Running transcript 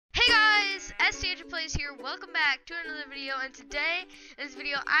Stage Plays here. Welcome back to another video, and today in this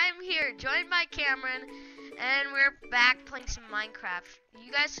video I'm here joined by Cameron, and we're back playing some Minecraft.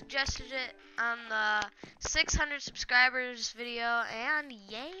 You guys suggested it on the 600 subscribers video, and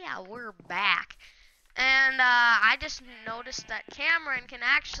yeah, we're back. And I just noticed that Cameron can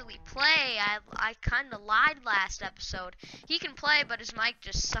actually play. I kind of lied last episode. He can play, but his mic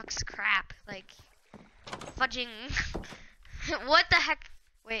just sucks crap. Like, fudging. What the heck?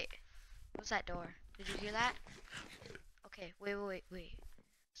 Wait. What was that door? Did you hear that? Okay, wait.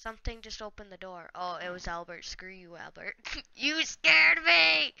 Something just opened the door. Oh, it was Albert. Screw you, Albert. You scared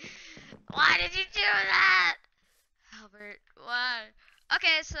me! Why did you do that? Albert, why?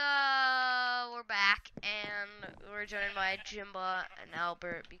 Okay, so we're back, and we're joined by Jimba and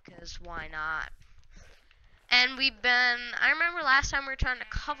Albert, because why not? And I remember last time we were trying to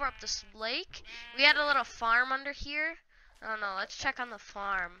cover up this lake. We had a little farm under here. I don't know, let's check on the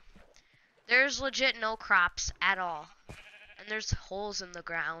farm. There's legit no crops at all. And there's holes in the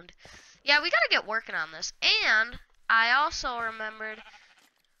ground. Yeah, we gotta get working on this. And I also remembered,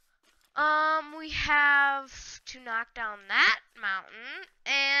 we have to knock down that mountain,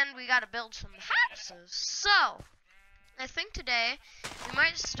 and we gotta build some houses. So, I think today we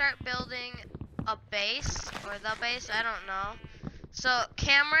might start building a base, or the base, I don't know. So,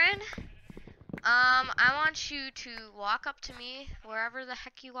 Cameron, I want you to walk up to me wherever the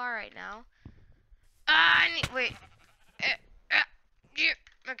heck you are right now. Wait.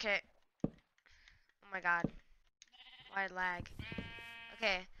 Okay. Oh my god. Why lag?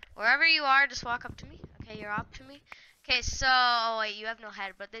 Okay. Wherever you are, just walk up to me. Okay, you're up to me. Okay, so, oh wait, you have no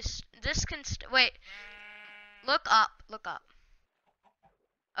head, but this can, wait. Look up.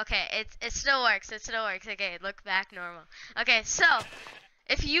 Okay, it still works. Okay, look back normal. Okay, so,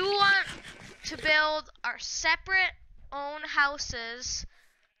 if you want to build our separate own houses,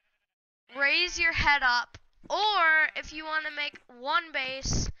 raise your head up, or if you want to make one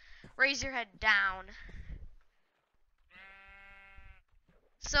base, raise your head down.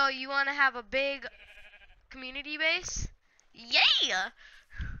 So you want to have a big community base? Yeah!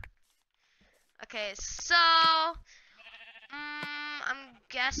 Okay, so I'm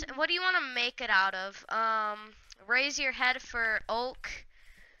guessing, what do you want to make it out of? Raise your head for oak,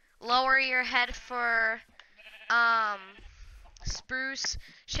 lower your head for spruce,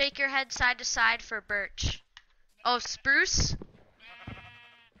 shake your head side to side for birch. Oh, spruce?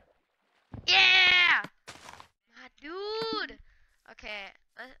 Yeah! My dude! Okay,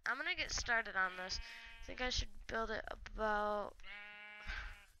 I'm gonna get started on this. I think I should build it about...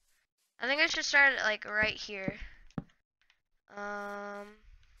 I think I should start it like right here. Oh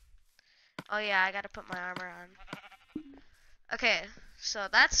yeah, I gotta put my armor on. Okay, so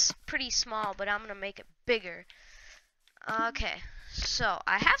that's pretty small, but I'm gonna make it bigger. Okay, so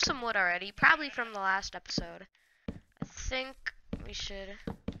I have some wood already, probably from the last episode. I think we should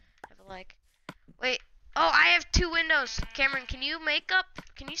have like, wait, oh, I have 2 windows. Cameron, can you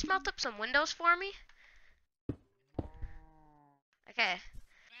smelt up some windows for me? Okay.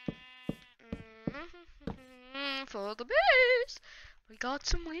 For the base, we got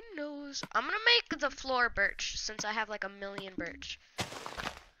some windows. I'm gonna make the floor birch, since I have like 1,000,000 birch.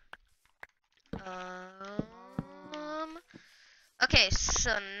 Okay,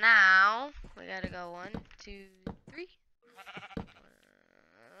 so now we gotta go 1, 2, 3.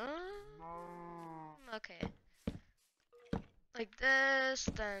 Okay. Like this,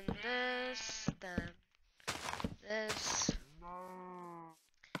 then this, then this.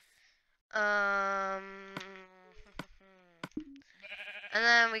 And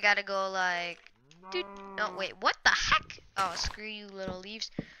then we gotta go like, no, wait, what the heck? Oh, screw you, little leaves.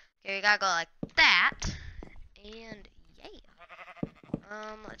 Okay, we gotta go like that, and yeah.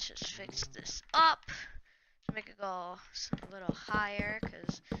 Let's just fix this up. Make it go a little higher,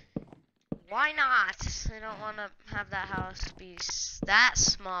 cause why not? I don't want to have that house be that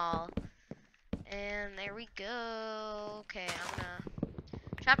small. And there we go. Okay, I'm gonna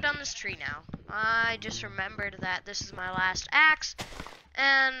chop down this tree now. I just remembered that this is my last axe,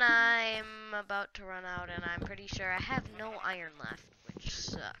 and I'm about to run out, and I'm pretty sure I have no iron left, which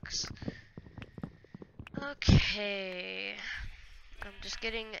sucks. Okay, I'm just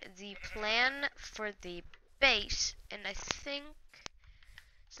getting the plan for the base, and I think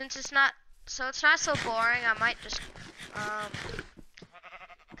since it's not so boring, I might just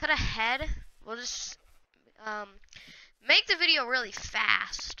cut ahead. We'll just make the video really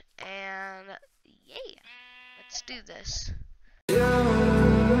fast, and yeah, let's do this.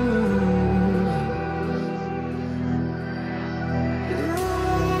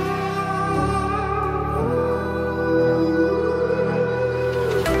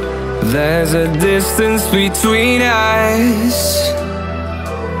 There's a distance between us.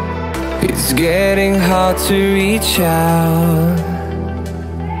 It's getting hard to reach out.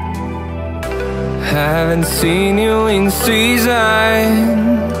 Haven't seen you in seasons,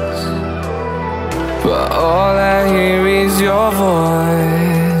 but all I hear is your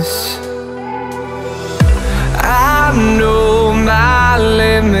voice. I know my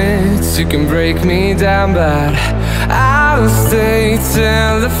limits, you can break me down, but I'll stay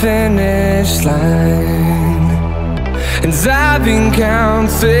till the finish line. And I've been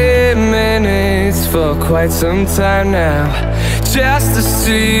counting minutes for quite some time now, just to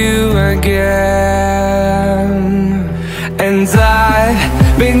see you again. And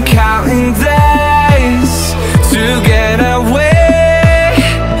I've been counting days to get away,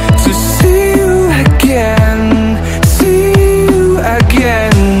 to see you again, see you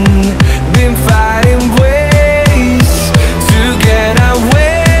again. Been fighting ways to get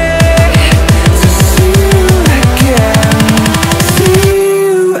away, to see you again, see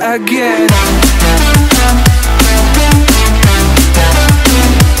you again.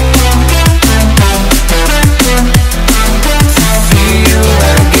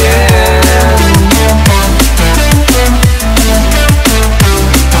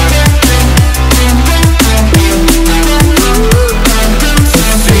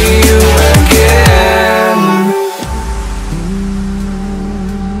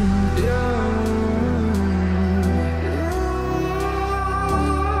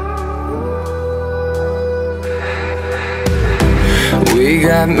 We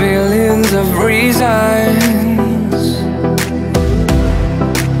got millions of reasons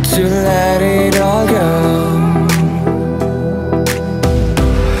to let it all go.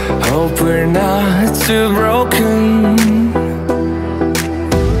 Hope we're not too broken.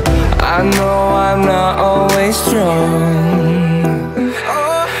 I know I'm not always strong.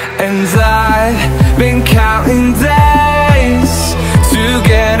 And I've been counting days to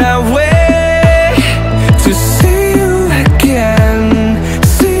get away, to see you again,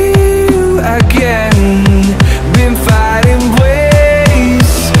 see you again. Been fighting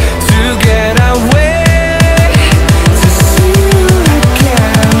ways to get away, to see you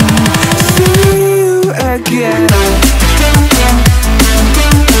again, see you again.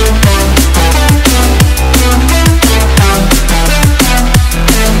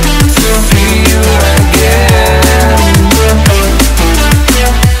 See you again.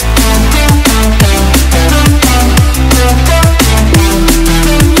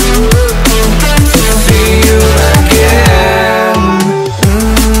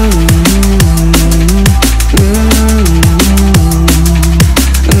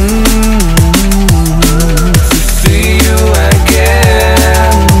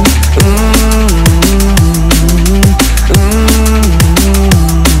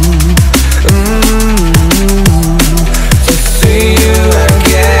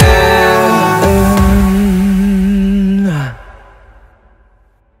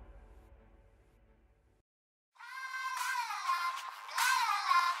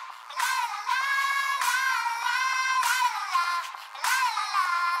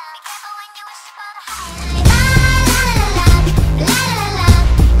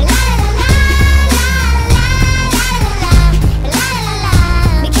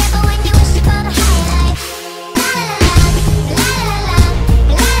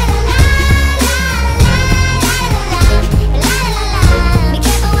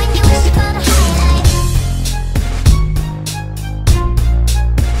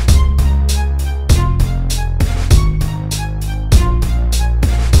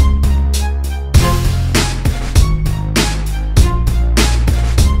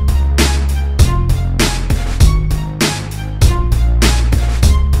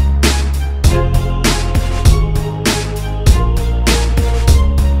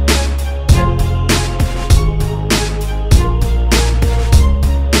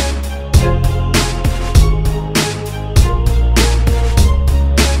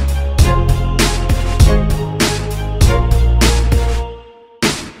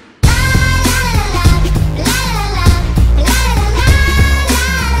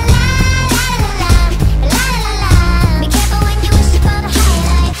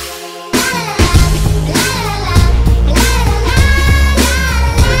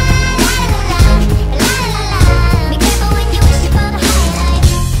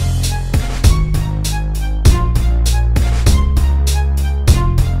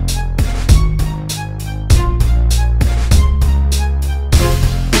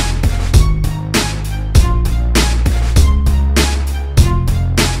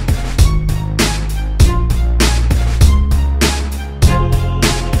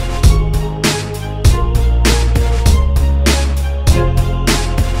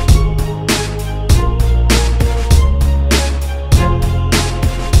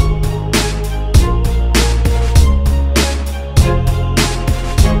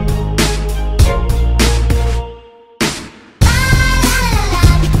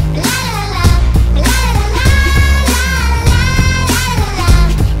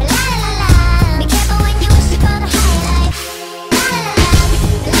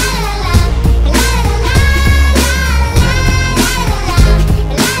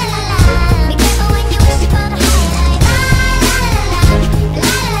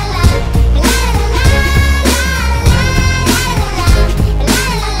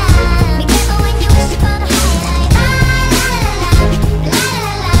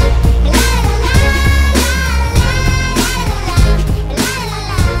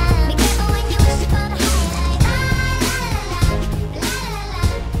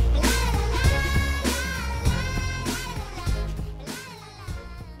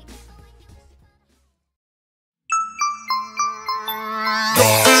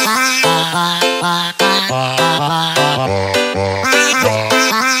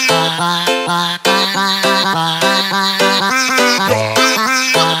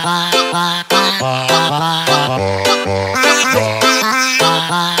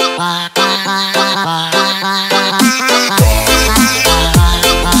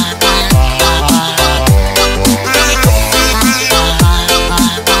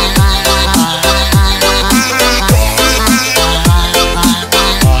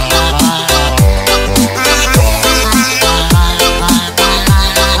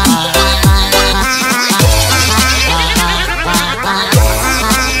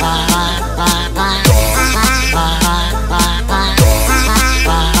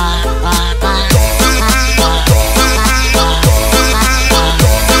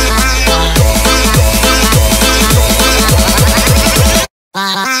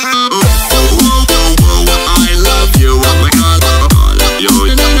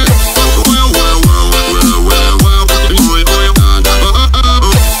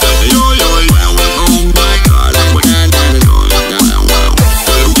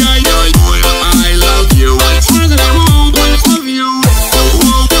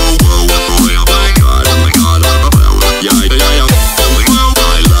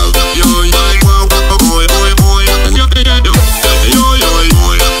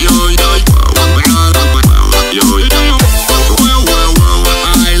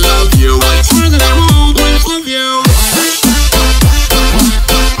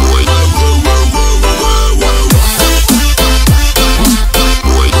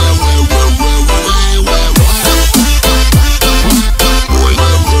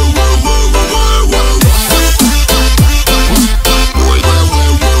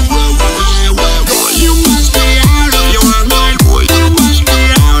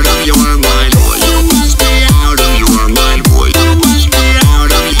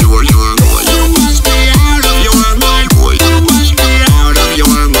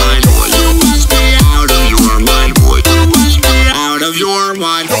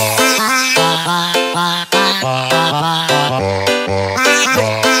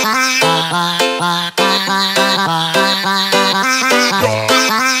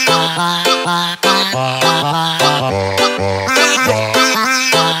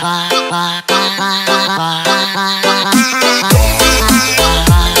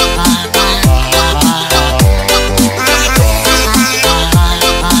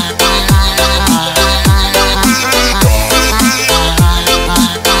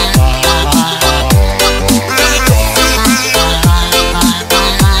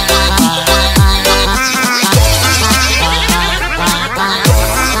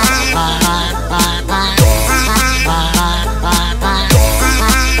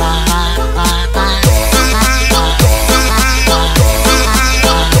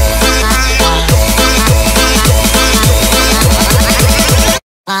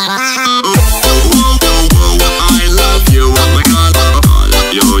 I love you, oh my god, I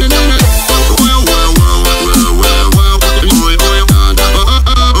love you.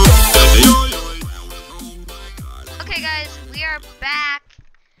 Okay guys, we are back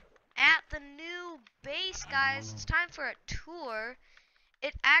at the new base, guys. It's time for a tour.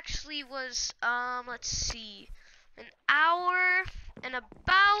 It actually was, let's see, an hour and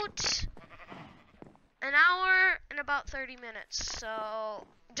about 30 minutes. So,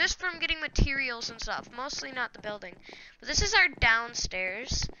 just from getting materials and stuff, mostly not the building. But this is our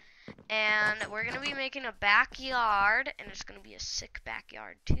downstairs, and we're gonna be making a backyard, and it's gonna be a sick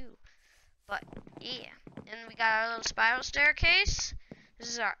backyard too. But yeah, and we got our little spiral staircase. This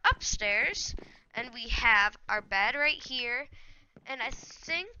is our upstairs, and we have our bed right here. And I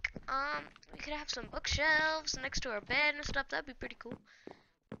think we could have some bookshelves next to our bed and stuff. That'd be pretty cool.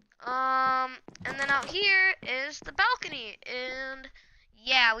 And then out here is the balcony, and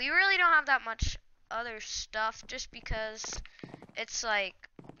yeah, we really don't have that much other stuff just because it's like,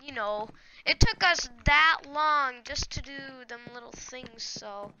 you know, it took us that long just to do them little things.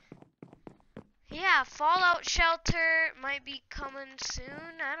 So yeah, Fallout shelter might be coming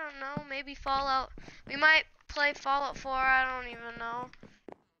soon. I don't know, maybe Fallout, we might play Fallout 4, I don't even know.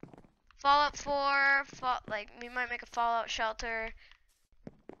 Fallout 4, like we might make a Fallout shelter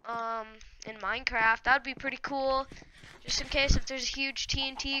in Minecraft. That'd be pretty cool. Just in case if there's a huge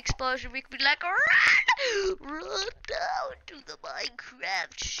TNT explosion, we could be like, run down to the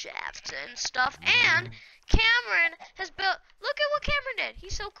Minecraft shaft and stuff. And Cameron has built, look at what Cameron did.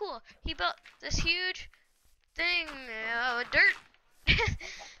 He's so cool. He built this huge thing, dirt,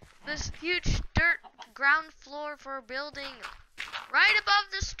 this huge dirt ground floor for a building right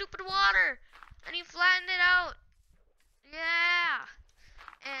above the stupid water. And he flattened it out. Yeah.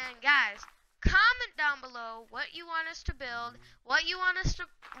 And guys, comment down below what you want us to build, what you want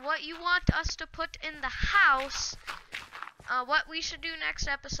us to put in the house, what we should do next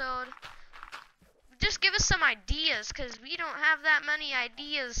episode. Just give us some ideas, because we don't have that many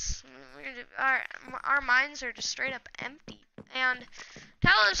ideas. Our minds are just straight up empty. And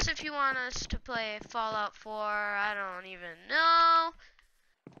tell us if you want us to play Fallout 4. I don't even know.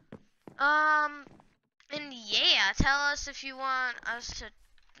 And yeah, tell us if you want us to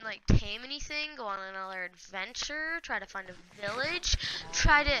like tame anything, go on another adventure, try to find a village,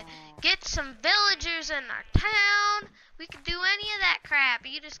 try to get some villagers in our town. We could do any of that crap.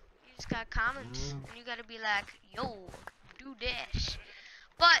 You just gotta comment, and you gotta be like, yo, do this.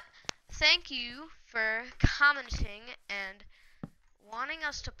 But thank you for commenting and wanting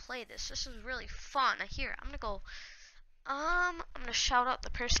us to play this. This is really fun. Here, I'm gonna shout out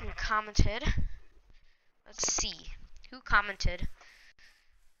the person who commented. Let's see who commented.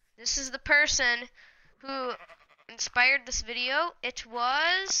 This is the person who inspired this video. It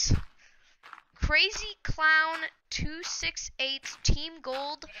was Crazy Clown 268 Team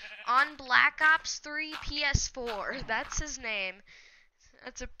Gold on Black Ops 3 PS4. That's his name.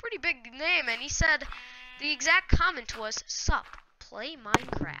 That's a pretty big name, and he said the exact comment was, "Sup, play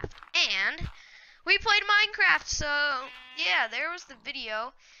Minecraft." And we played Minecraft, so yeah, there was the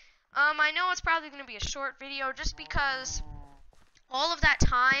video. I know it's probably going to be a short video just because all of that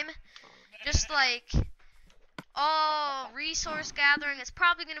time, just like all resource gathering, it's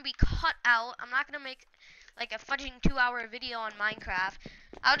probably going to be cut out. I'm not going to make like a fudging 2-hour video on Minecraft.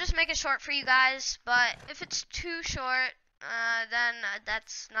 I'll just make it short for you guys, but if it's too short, then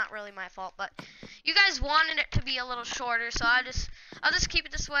that's not really my fault. But you guys wanted it to be a little shorter, so I'll just keep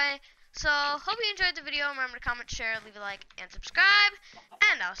it this way. So, hope you enjoyed the video. Remember to comment, share, leave a like, and subscribe.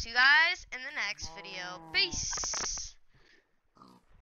 And I'll see you guys in the next video. Peace!